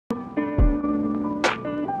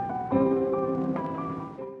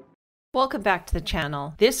Welcome back to the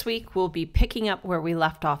channel. This week we'll be picking up where we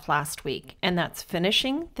left off last week, and that's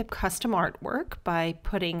finishing the custom artwork by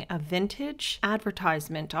putting a vintage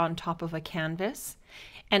advertisement on top of a canvas,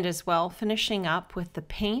 and as well finishing up with the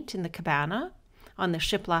paint in the cabana on the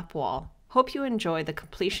shiplap wall. Hope you enjoy the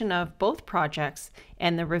completion of both projects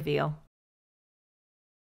and the reveal.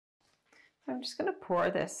 I'm just going to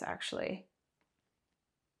pour this actually.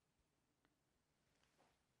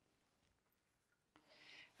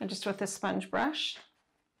 And just with a sponge brush,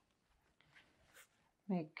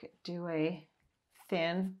 do a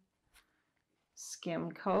thin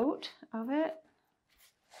skim coat of it,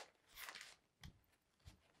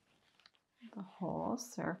 the whole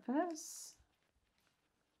surface.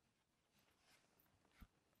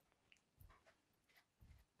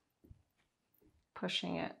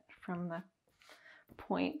 Pushing it from the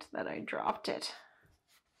point that I dropped it.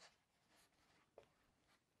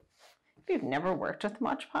 If you've never worked with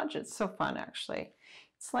Mod Podge, it's so fun actually.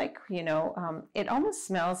 It's like, you know, it almost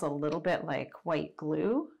smells a little bit like white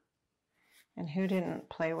glue. And who didn't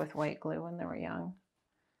play with white glue when they were young?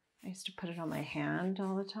 I used to put it on my hand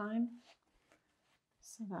all the time.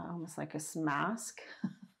 So that almost like a mask.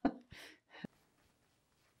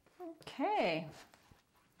 Okay.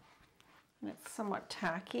 And it's somewhat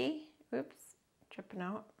tacky. Oops, dripping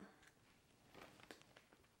out.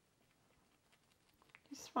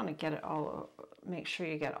 Just want to get it all, make sure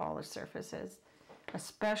you get all the surfaces,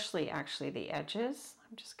 especially actually the edges.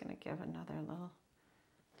 I'm just going to give another little.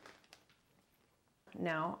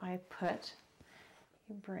 Now you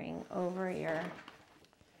bring over your,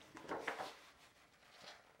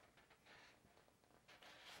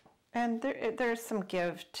 and there's some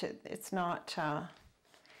give to, it's not a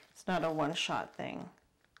one-shot thing.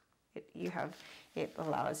 It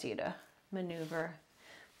allows you to maneuver,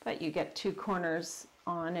 but you get two corners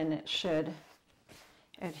on and it should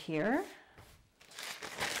adhere.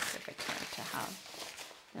 Perfect time to have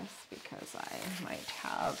this because I might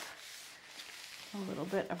have a little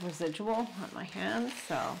bit of residual on my hands.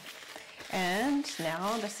 So, and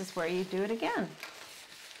now this is where you do it again.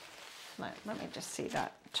 Let me just see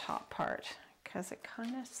that top part because it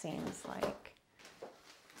kind of seems like,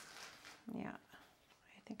 yeah,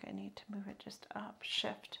 I think I need to move it just up,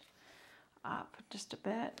 shift up just a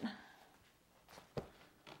bit.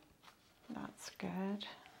 That's good.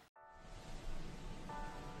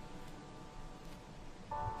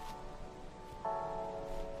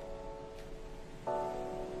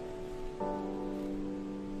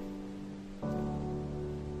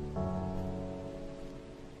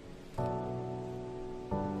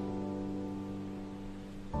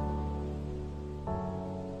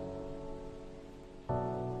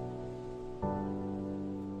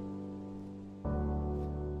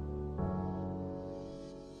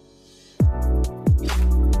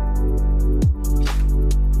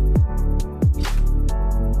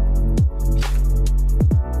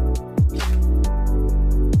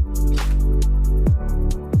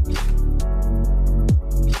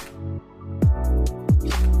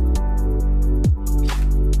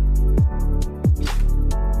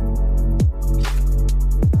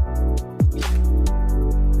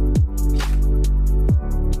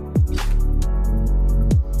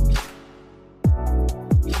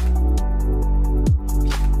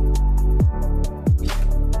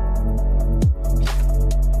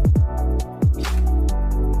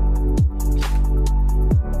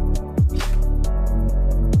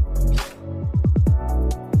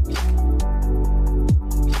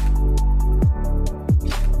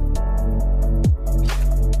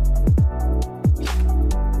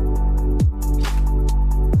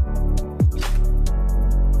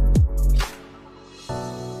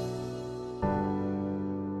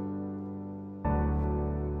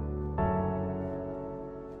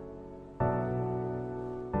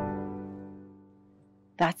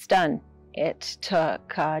 That's done. It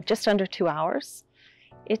took just under 2 hours.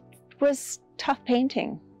 It was tough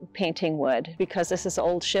painting wood because this is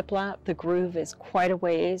old shiplap. The groove is quite a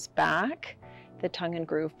ways back, the tongue and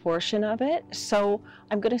groove portion of it. So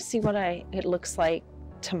I'm going to see what it looks like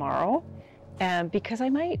tomorrow. And because I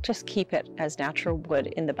might just keep it as natural wood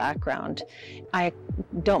in the background. I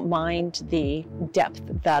don't mind the depth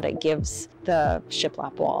that it gives the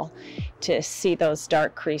shiplap wall to see those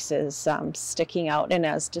dark creases sticking out. And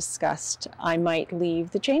as discussed, I might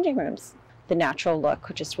leave the changing rooms the natural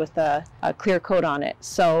look just with a clear coat on it.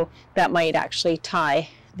 So that might actually tie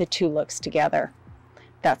the two looks together.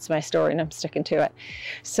 That's my story and I'm sticking to it.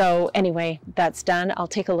 So anyway, that's done. I'll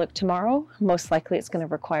take a look tomorrow. Most likely it's going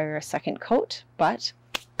to require a second coat, but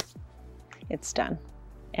it's done.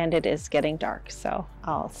 And it is getting dark, so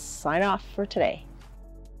I'll sign off for today.